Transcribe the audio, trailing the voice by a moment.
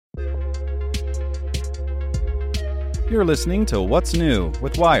You're listening to What's New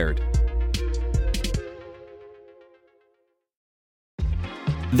with Wired.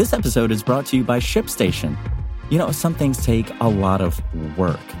 This episode is brought to you by ShipStation. You know, some things take a lot of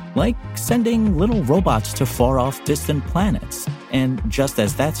work, like sending little robots to far-off distant planets. And just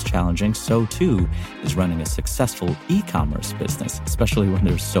as that's challenging, so too is running a successful e-commerce business, especially when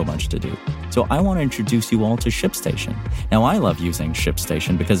there's so much to do. So I want to introduce you all to ShipStation. Now, I love using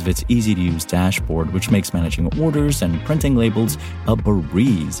ShipStation because of its easy-to-use dashboard, which makes managing orders and printing labels a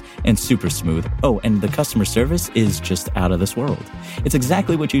breeze and super smooth. Oh, and the customer service is just out of this world. It's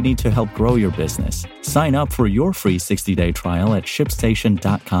exactly what you need to help grow your business. Sign up for your free 60-day trial at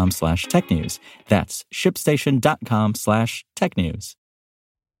shipstation.com/technews. That's shipstation.com/technews.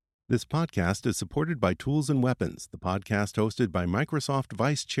 This podcast is supported by Tools and Weapons, the podcast hosted by Microsoft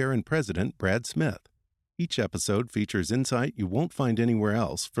Vice Chair and President Brad Smith. Each episode features insight you won't find anywhere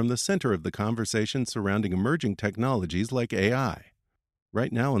else from the center of the conversation surrounding emerging technologies like AI.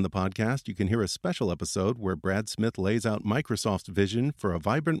 Right now on the podcast, you can hear a special episode where Brad Smith lays out Microsoft's vision for a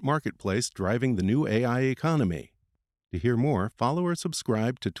vibrant marketplace driving the new AI economy. To hear more, follow or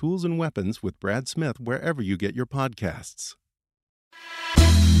subscribe to Tools and Weapons with Brad Smith wherever you get your podcasts.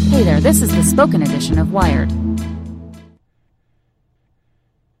 Hey there, this is the spoken edition of Wired.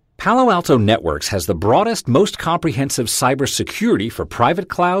 Palo Alto Networks has the broadest, most comprehensive cybersecurity for private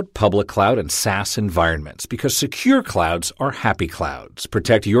cloud, public cloud, and SaaS environments because secure clouds are happy clouds.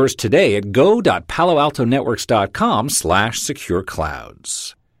 Protect yours today at go.paloaltonetworks.com/secure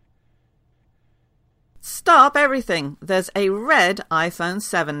clouds. Stop everything. There's a red iPhone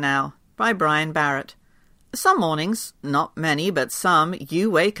 7 now, by Brian Barrett. Some mornings, not many, but some, you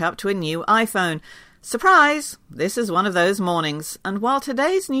wake up to a new iPhone. Surprise! This is one of those mornings, and while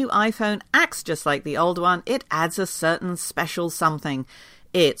today's new iPhone acts just like the old one, it adds a certain special something.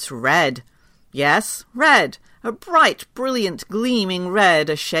 It's red. Yes, red. A bright, brilliant, gleaming red,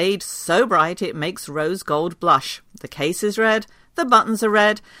 a shade so bright it makes rose gold blush. The case is red, the buttons are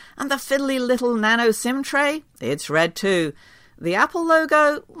red, and the fiddly little nano-SIM tray, it's red too. The Apple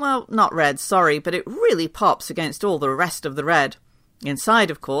logo, well, not red, sorry, but it really pops against all the rest of the red.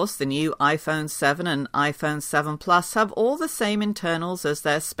 Inside, of course, the new iPhone 7 and iPhone 7 Plus have all the same internals as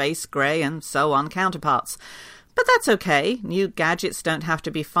their space grey and so on counterparts. But that's okay. New gadgets don't have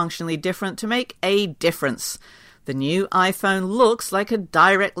to be functionally different to make a difference. The new iPhone looks like a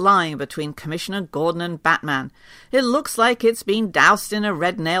direct line between Commissioner Gordon and Batman. It looks like it's been doused in a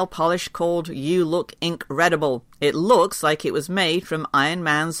red nail polish called You Look Ink-Readable. It looks like it was made from Iron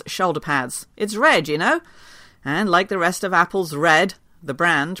Man's shoulder pads. It's red, you know? And like the rest of Apple's red, the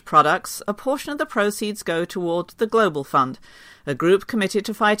brand, products, a portion of the proceeds go toward the Global Fund, a group committed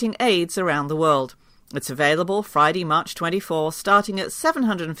to fighting AIDS around the world. It's available Friday, March 24, starting at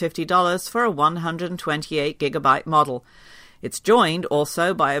 $750 for a 128GB model. It's joined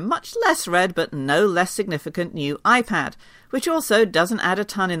also by a much less red but no less significant new iPad, which also doesn't add a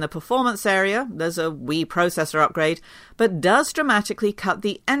ton in the performance area, there's a wee processor upgrade, but does dramatically cut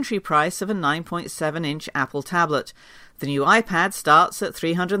the entry price of a 9.7-inch Apple tablet. The new iPad starts at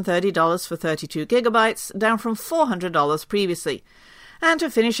 $330 for 32GB, down from $400 previously. And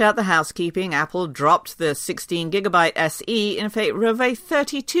to finish out the housekeeping, Apple dropped the 16GB SE in favour of a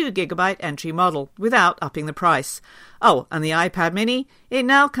 32GB entry model, without upping the price. Oh, and the iPad mini? It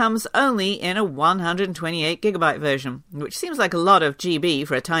now comes only in a 128GB version, which seems like a lot of GB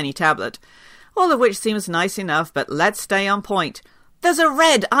for a tiny tablet. All of which seems nice enough, but let's stay on point. There's a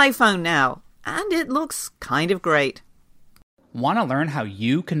red iPhone now, and it looks kind of great. Want to learn how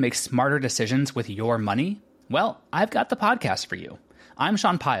you can make smarter decisions with your money? Well, I've got the podcast for you. I'm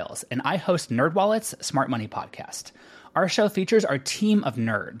Sean Piles, and I host NerdWallet's Smart Money Podcast. Our show features our team of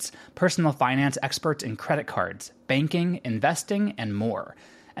nerds, personal finance experts in credit cards, banking, investing, and more.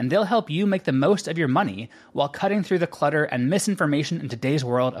 And they'll help you make the most of your money while cutting through the clutter and misinformation in today's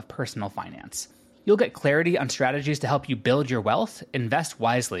world of personal finance. You'll get clarity on strategies to help you build your wealth, invest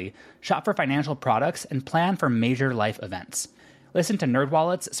wisely, shop for financial products, and plan for major life events. Listen to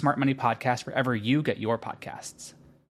NerdWallet's Smart Money Podcast wherever you get your podcasts.